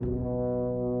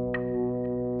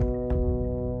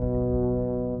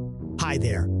Hi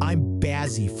there, I'm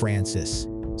Bazzi Francis,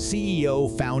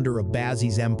 CEO, founder of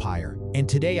Bazzi's Empire, and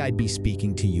today I'd be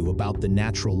speaking to you about the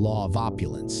natural law of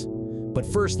opulence. But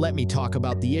first, let me talk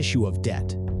about the issue of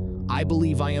debt. I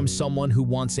believe I am someone who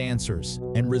wants answers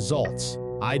and results.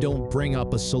 I don't bring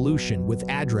up a solution with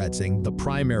addressing the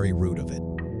primary root of it.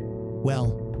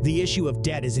 Well, the issue of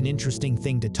debt is an interesting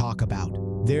thing to talk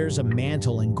about. There's a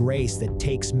mantle and grace that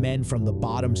takes men from the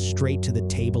bottom straight to the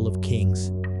table of kings.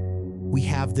 We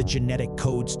have the genetic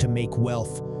codes to make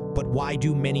wealth, but why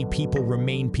do many people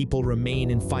remain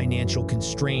in financial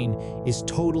constraint is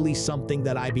totally something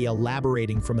that I be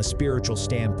elaborating from a spiritual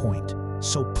standpoint.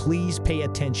 So please pay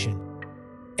attention.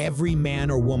 Every man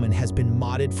or woman has been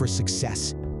modded for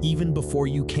success, even before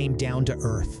you came down to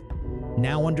earth.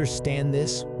 Now understand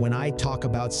this, when I talk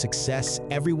about success,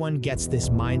 everyone gets this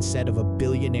mindset of a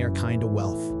billionaire kind of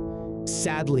wealth.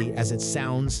 Sadly, as it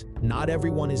sounds, not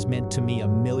everyone is meant to be a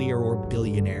millionaire or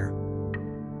billionaire.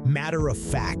 Matter of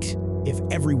fact, if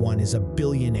everyone is a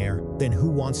billionaire, then who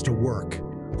wants to work?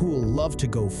 Who will love to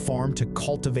go farm to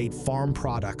cultivate farm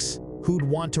products? Who'd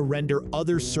want to render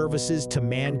other services to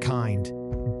mankind?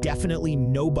 Definitely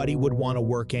nobody would want to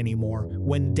work anymore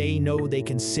when they know they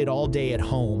can sit all day at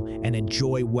home and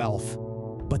enjoy wealth.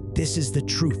 But this is the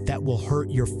truth that will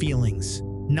hurt your feelings,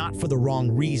 not for the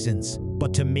wrong reasons,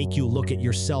 but to make you look at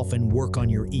yourself and work on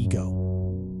your ego.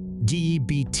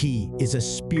 DEBT is a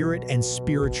spirit, and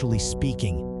spiritually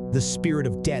speaking, the spirit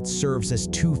of debt serves as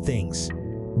two things.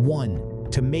 One,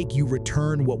 to make you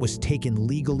return what was taken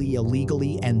legally,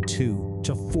 illegally, and two,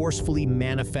 to forcefully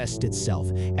manifest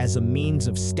itself as a means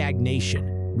of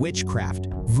stagnation, witchcraft,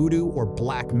 voodoo, or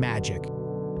black magic.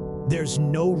 There's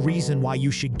no reason why you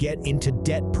should get into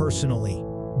debt personally.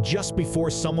 Just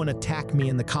before someone attack me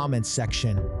in the comments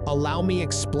section, allow me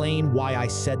explain why I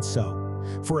said so.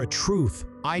 For a truth,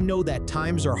 I know that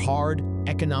times are hard,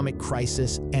 economic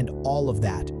crisis, and all of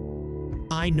that.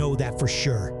 I know that for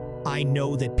sure. I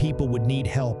know that people would need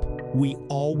help. We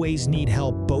always need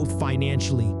help, both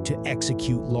financially to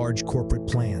execute large corporate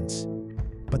plans.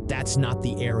 But that's not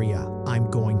the area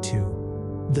I'm going to.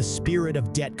 The spirit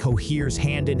of debt coheres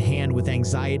hand in hand with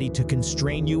anxiety to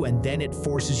constrain you, and then it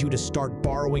forces you to start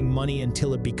borrowing money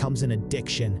until it becomes an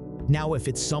addiction. Now, if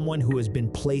it's someone who has been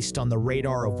placed on the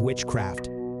radar of witchcraft,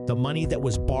 the money that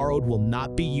was borrowed will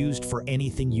not be used for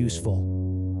anything useful.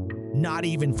 Not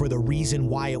even for the reason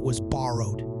why it was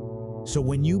borrowed. So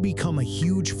when you become a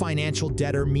huge financial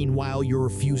debtor, meanwhile you're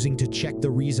refusing to check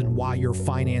the reason why your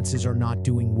finances are not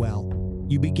doing well,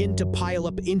 you begin to pile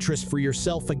up interest for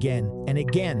yourself again and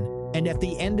again, and at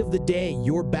the end of the day,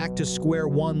 you're back to square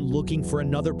one looking for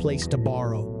another place to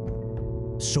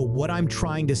borrow. So what I'm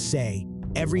trying to say,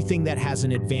 everything that has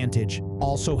an advantage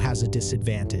also has a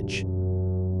disadvantage.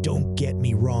 Don't get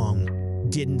me wrong.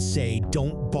 Didn't say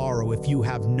don't borrow if you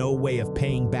have no way of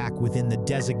paying back within the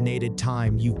designated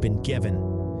time you've been given.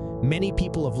 Many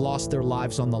people have lost their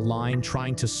lives on the line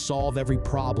trying to solve every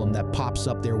problem that pops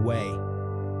up their way.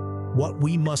 What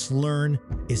we must learn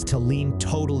is to lean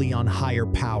totally on higher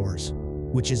powers,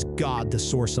 which is God, the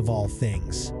source of all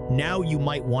things. Now you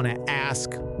might want to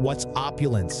ask, what's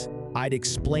opulence? I'd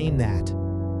explain that.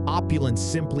 Opulence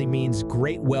simply means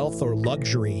great wealth or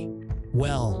luxury.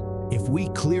 Well, if we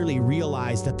clearly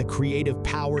realize that the creative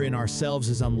power in ourselves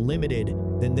is unlimited,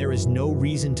 then there is no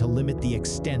reason to limit the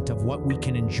extent of what we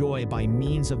can enjoy by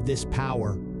means of this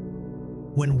power.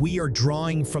 When we are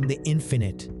drawing from the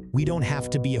infinite, we don't have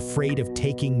to be afraid of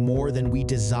taking more than we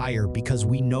desire, because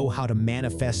we know how to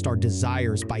manifest our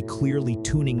desires by clearly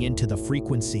tuning into the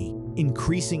frequency,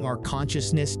 increasing our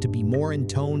consciousness to be more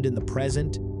intoned in the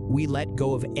present. We let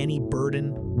go of any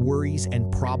burden, worries, and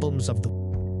problems of the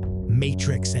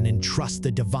matrix and entrust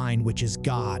the divine, which is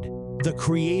God, the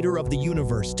creator of the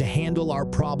universe, to handle our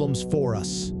problems for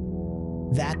us.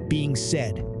 That being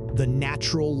said, the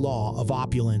natural law of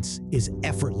opulence is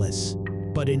effortless.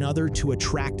 But in order to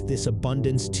attract this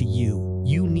abundance to you,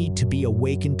 you need to be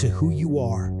awakened to who you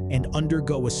are and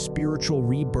undergo a spiritual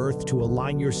rebirth to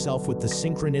align yourself with the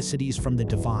synchronicities from the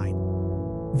divine.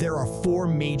 There are 4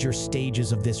 major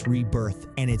stages of this rebirth,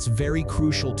 and it's very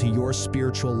crucial to your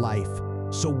spiritual life.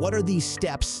 So what are these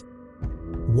steps?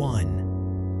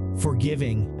 1.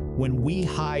 Forgiving. When we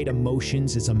hide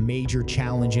emotions is a major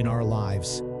challenge in our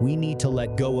lives. We need to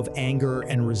let go of anger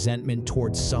and resentment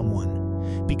towards someone,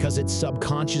 because it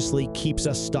subconsciously keeps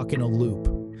us stuck in a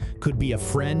loop. Could be a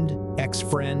friend,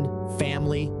 ex-friend,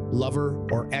 family, lover,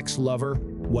 or ex-lover,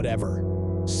 whatever.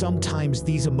 Sometimes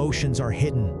these emotions are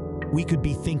hidden. We could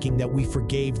be thinking that we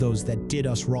forgave those that did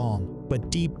us wrong, but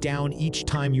deep down, each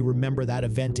time you remember that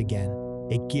event again,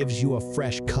 it gives you a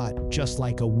fresh cut, just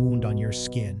like a wound on your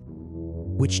skin.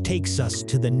 which takes us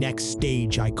to the next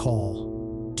stage I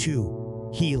call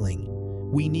 2. Healing.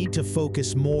 We need to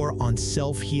focus more on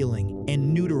self-healing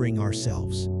and neutering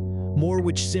ourselves. More,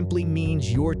 which simply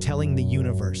means you're telling the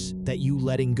universe that you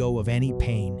letting go of any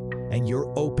pain and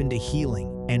you're open to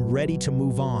healing and ready to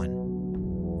move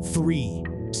on. 3.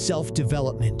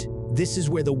 Self-development. This is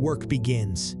where the work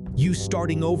begins. You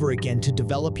starting over again to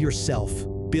develop yourself,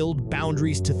 build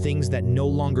boundaries to things that no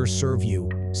longer serve you,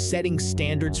 setting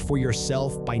standards for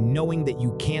yourself by knowing that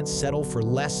you can't settle for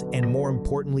less, and more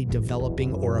importantly,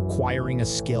 developing or acquiring a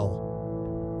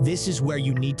skill. This is where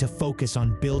you need to focus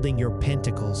on building your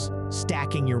pentacles,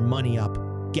 stacking your money up,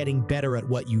 getting better at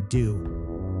what you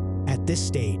do. At this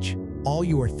stage, all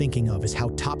you are thinking of is how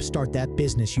to start that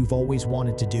business you've always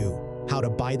wanted to do, how to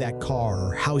buy that car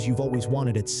or house you've always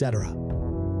wanted, etc.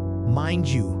 Mind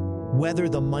you, whether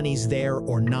the money's there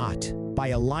or not, by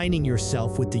aligning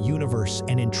yourself with the universe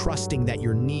and entrusting that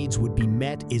your needs would be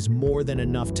met is more than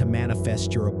enough to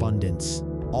manifest your abundance.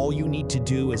 All you need to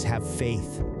do is have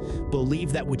faith.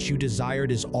 Believe that what you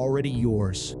desired is already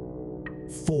yours.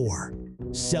 4.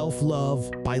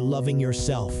 Self-love. By loving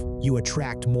yourself, you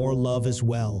attract more love as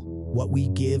well. What we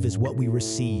give is what we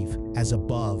receive. As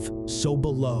above, so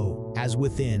below. As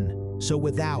within, so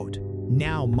without.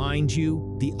 Now, mind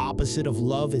you, the opposite of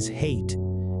love is hate.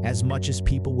 As much as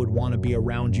people would want to be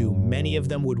around you, many of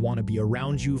them would want to be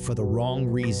around you for the wrong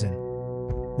reason.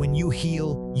 When you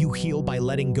heal by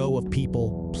letting go of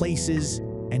people, places,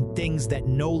 and things that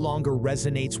no longer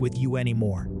resonates with you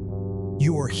anymore.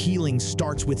 Your healing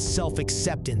starts with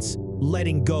self-acceptance,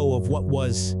 letting go of what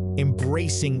was,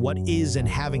 embracing what is, and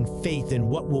having faith in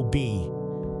what will be.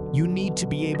 You need to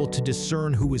be able to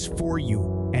discern who is for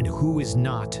you and who is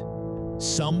not.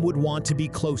 Some would want to be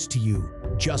close to you,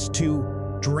 just to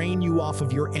drain you off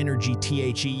of your energy,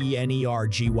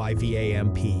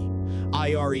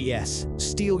 THENERGYVAMP,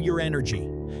 steal your energy,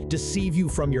 deceive you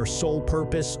from your soul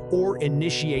purpose, or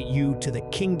initiate you to the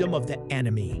kingdom of the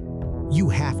enemy. You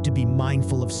have to be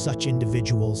mindful of such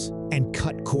individuals and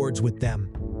cut cords with them.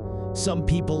 Some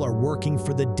people are working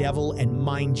for the devil, and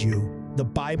mind you, the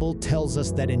Bible tells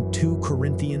us that in 2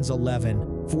 Corinthians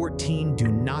 11:14, do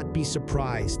not be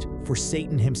surprised, for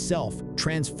Satan himself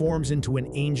transforms into an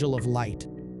angel of light.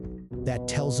 That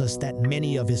tells us that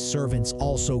many of his servants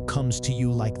also comes to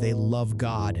you like they love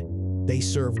God. They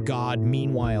serve God,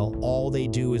 meanwhile, all they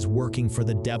do is working for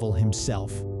the devil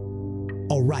himself.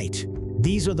 All right,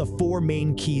 these are the 4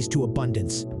 main keys to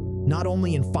abundance. Not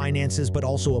only in finances, but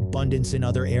also abundance in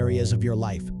other areas of your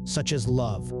life, such as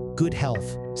love, good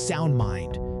health, sound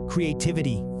mind,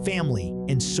 creativity, family,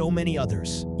 and so many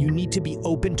others. You need to be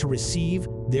open to receive,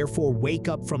 therefore wake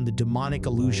up from the demonic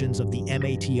illusions of the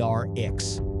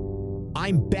Matrix.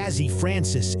 I'm Bazzy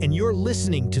Francis, and you're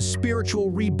listening to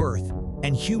Spiritual Rebirth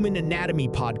and Human Anatomy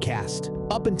Podcast.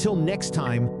 Up until next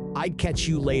time, I'd catch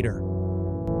you later.